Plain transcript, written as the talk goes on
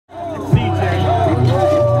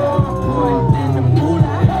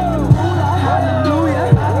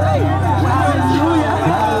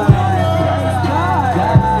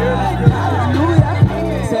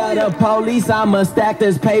I'ma stack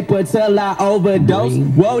this paper till I overdose.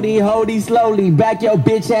 Wody, holdy, slowly, back your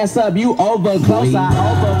bitch ass up. You over close, I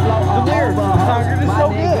overflow. My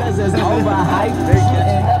niggas is overhyped.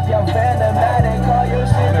 Shooting up your fandom, now they call your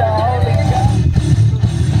shit the holy God.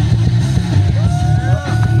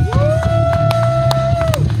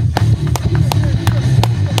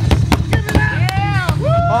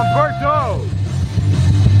 Humberto!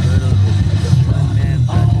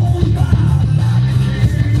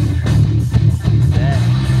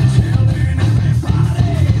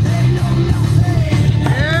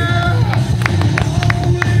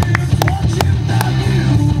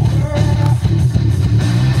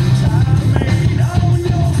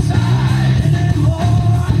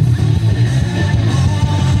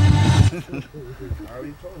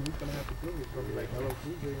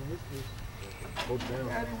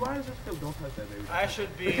 I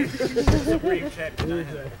should be Supreme Champion.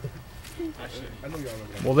 I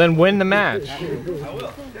should. Well, then win the match. I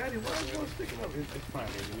will. Daddy, why are you going to stick him up? It's fine,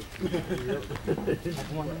 baby. Okay. Stick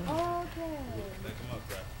him up,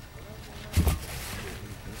 bro.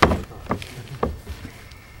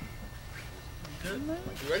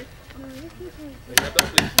 You ready?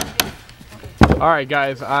 All right,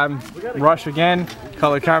 guys, I'm Rush again,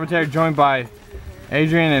 color commentator, joined by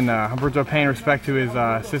Adrian and Humberto, paying respect to his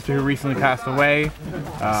sister who recently passed away.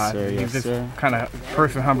 He's this kind of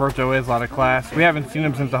person Humberto is, a lot of class. We haven't seen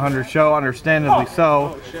him since the 100 show, understandably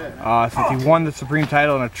so, since he won the Supreme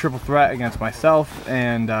title in a triple threat against myself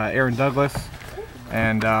and Aaron Douglas.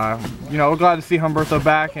 And, you know, we're glad to see Humberto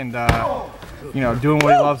back and, you know, doing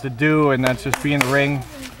what he loves to do, and that's just be in the ring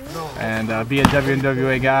and be a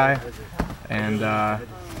WMWA guy. And I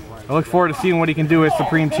look forward to seeing what he can do as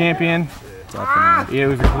Supreme Champion. Definitely. He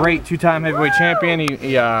was a great two-time heavyweight champion.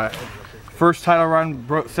 He first title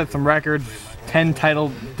run set some records, 10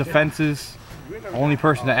 title defenses. Only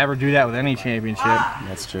person to ever do that with any championship.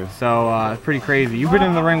 That's true. So pretty crazy. You've been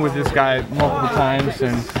in the ring with this guy multiple times,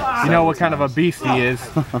 and you know what kind of a beast he is.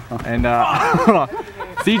 And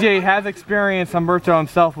CJ has experienced Humberto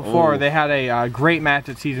himself before. Ooh. They had a great match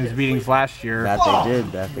at Seasons Beatings last year. That they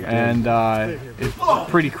did. That they did. And it's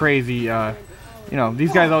pretty crazy. You know,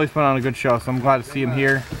 these guys always put on a good show, so I'm glad to see him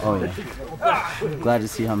here. Oh yeah. Glad to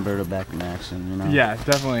see Humberto back in action, you know. Yeah,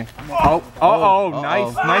 definitely. Nice duck of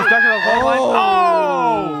the whole line.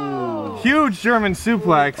 Oh! Huge German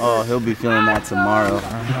suplex. Oh, he'll be feeling that tomorrow.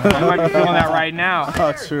 I might be feeling that right now.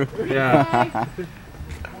 Oh, true. Yeah.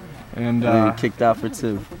 And kicked out for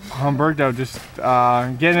 2. Humberto just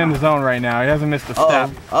getting in the zone right now. He hasn't missed a step.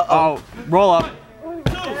 Oh, roll up.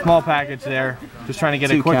 Small package there. Just trying to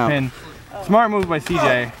get a quick pin. Smart move by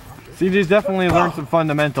CJ. CJ's definitely learned some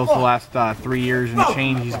fundamentals the last 3 years and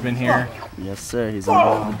change he's been here. Yes, sir. He's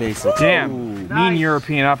on the basics. Damn. Ooh. Mean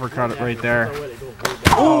European uppercut right there.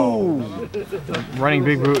 Oh! Running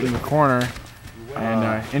big boot in the corner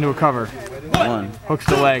and into a cover. 1. Hooks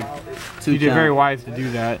the leg. 2 CJ very wise to do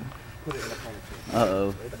that.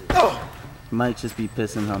 Uh-oh. Might just be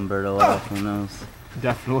pissing Humberto off. Who knows?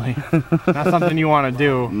 Definitely. Not something you want to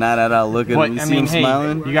do. Not at all. Look at him. You see him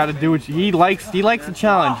smiling? You got to do what he likes. He likes the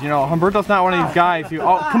challenge. You know, Humberto's not one of these guys who.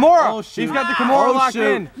 Oh, Kimura! Oh, shoot. He's got the Kimura locked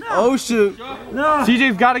in. Oh, shoot. No.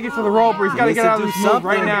 CJ's got to get to the rope, or he's got to get out of this move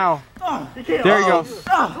right now. There he goes.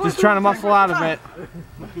 Just trying to muscle out of it.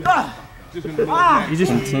 He just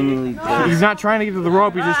continually. He's not trying to get to the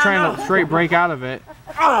rope. He's just trying to straight break out of it.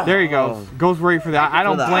 There he goes. Goes right for that. I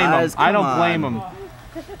don't blame him. I don't blame him.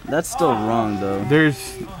 That's still wrong, though.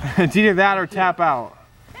 It's either that or tap out.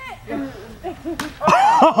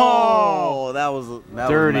 Oh, that was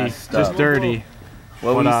dirty. Was just dirty.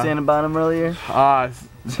 What were you saying about him earlier?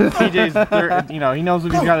 CJ's, you know, he knows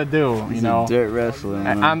what he's got to do. He's you know, dirt wrestler.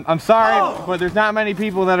 I'm sorry, but there's not many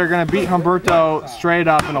people that are gonna beat Humberto straight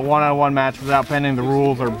up in a one-on-one match without bending the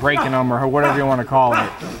rules or breaking them or whatever you want to call it.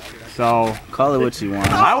 So call it what you want.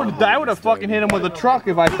 I would have fucking hit him with a truck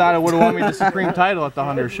if I thought it would have won me the Supreme title at the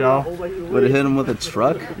 100 show. Would have hit him with a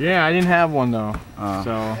truck? Yeah, I didn't have one though.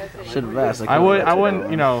 So should have asked. I wouldn't.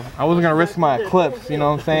 You know, I wasn't gonna risk my eclipse. You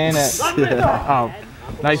know what I'm saying? Oh,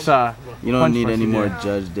 nice. You don't need any more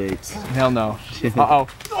judge dates. Hell no.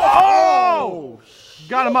 Oh!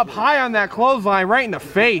 Got him up high on that clothesline, right in the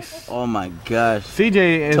face. Oh my gosh.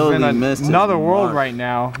 CJ is in another world right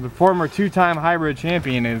now. The former two-time hybrid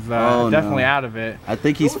champion is definitely out of it. I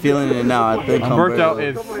think he's feeling it now. I think Humberto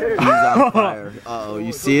is. He's on fire. Uh-oh,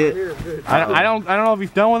 you see it? I don't know if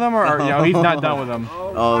he's done with him or you know, he's not done with him.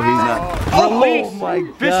 Oh, he's not. Release. Oh my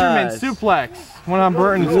Fisherman suplex. One on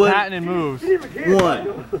Burton's patented moves. 1,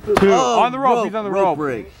 2. On the rope. He's on the rope.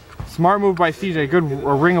 Break. Smart move by CJ. Good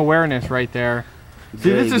ring awareness right there. See,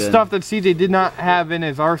 this is stuff that CJ did not have in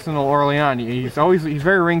his arsenal early on. He's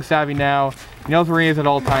very ring savvy now. He knows where he is at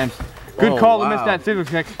all times. Good call to miss that scissors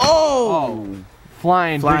kick. Oh!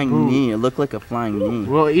 Flying knee. It looked like a flying knee.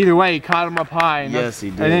 Well, either way, he caught him up high. And yes,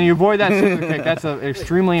 he did. And then you avoid that scissors kick. That's an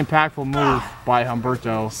extremely impactful move by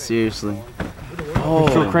Humberto. Seriously.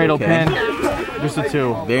 Oh, cradle pin. Just a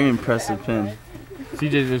 2. Very impressive pin.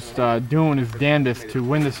 CJ just doing his damnedest to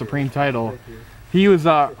win the Supreme title. He was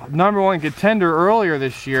 #1 contender earlier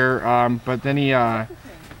this year, but then he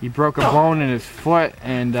broke a bone in his foot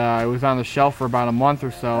and it was on the shelf for about a month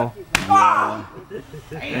or so. Yeah.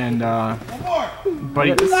 And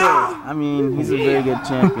but I mean, he's a very good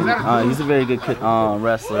champion. He's a very good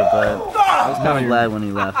wrestler, but I was kind of glad when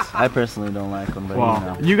he left. I personally don't like him, but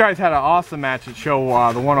well, you guys had an awesome match at show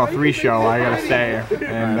the 103 show, I gotta say.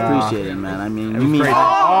 And I appreciate it, man. I mean, it was crazy.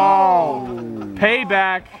 Oh,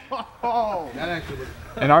 payback.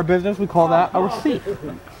 In our business, we call that a receipt.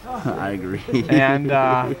 I agree. And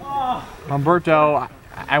Humberto,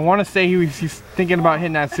 I want to say he's thinking about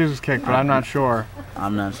hitting that scissors kick, but I'm not sure.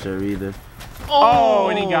 I'm not sure either. Oh,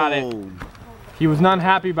 and he got it. He was not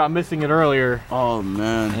happy about missing it earlier. Oh,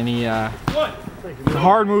 man. And it's a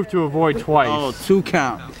hard move to avoid twice. Oh, 2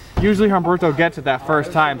 count. Usually Humberto gets it that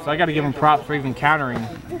first time, so I got to give him props for even countering.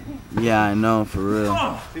 Yeah, I know, for real.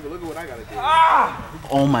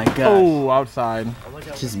 Oh my god. Oh, outside.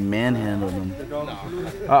 Just manhandled him.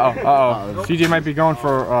 Uh-oh. CJ might be going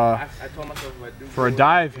for a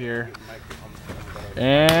dive here.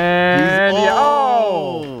 And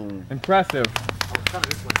impressive.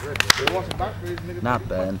 Not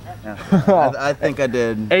bad. I think I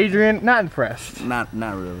did. Adrian, not impressed. Not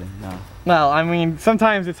really. No. Well, I mean,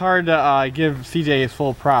 sometimes it's hard to give CJ his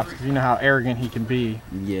full props because you know how arrogant he can be.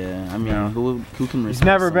 Yeah, I mean, who can respect? He's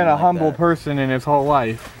never been a humble that? person in his whole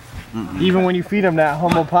life. Even when you feed him that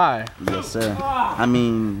humble pie. Yes, sir. I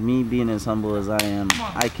mean, me being as humble as I am,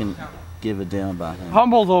 I can give a damn about him.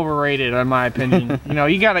 Humble's overrated, in my opinion. You know,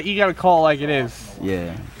 you gotta call it like it is.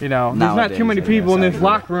 Yeah. You know, there's not too many people in this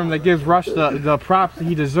locker room that gives Rush the props that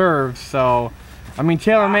he deserves. So, I mean,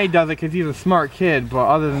 Taylor May does it because he's a smart kid, but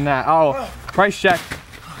other than that, price check.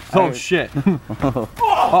 Oh shit.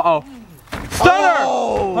 Uh-oh. Stunner!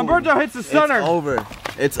 Humberto hits the stunner. It's over.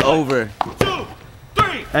 It's over. 2,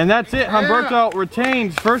 3. And that's it. Humberto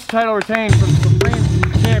retains, first title retained for the Supreme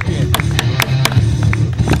Champion.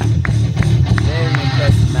 Very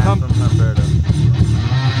impressive match from Humberto.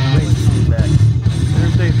 Great to see back.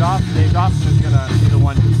 There's Dave Dawson. Dave Dawson is going to be the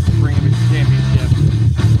one to bring him his championship.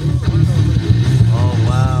 Oh,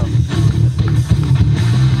 wow.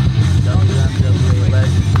 WMWA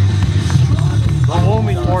legend. The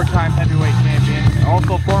only 4-time heavyweight champion.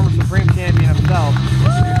 Also former Supreme Champion himself.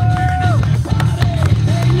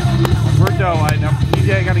 Humberto, I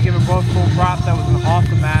got to give him both full props. That was an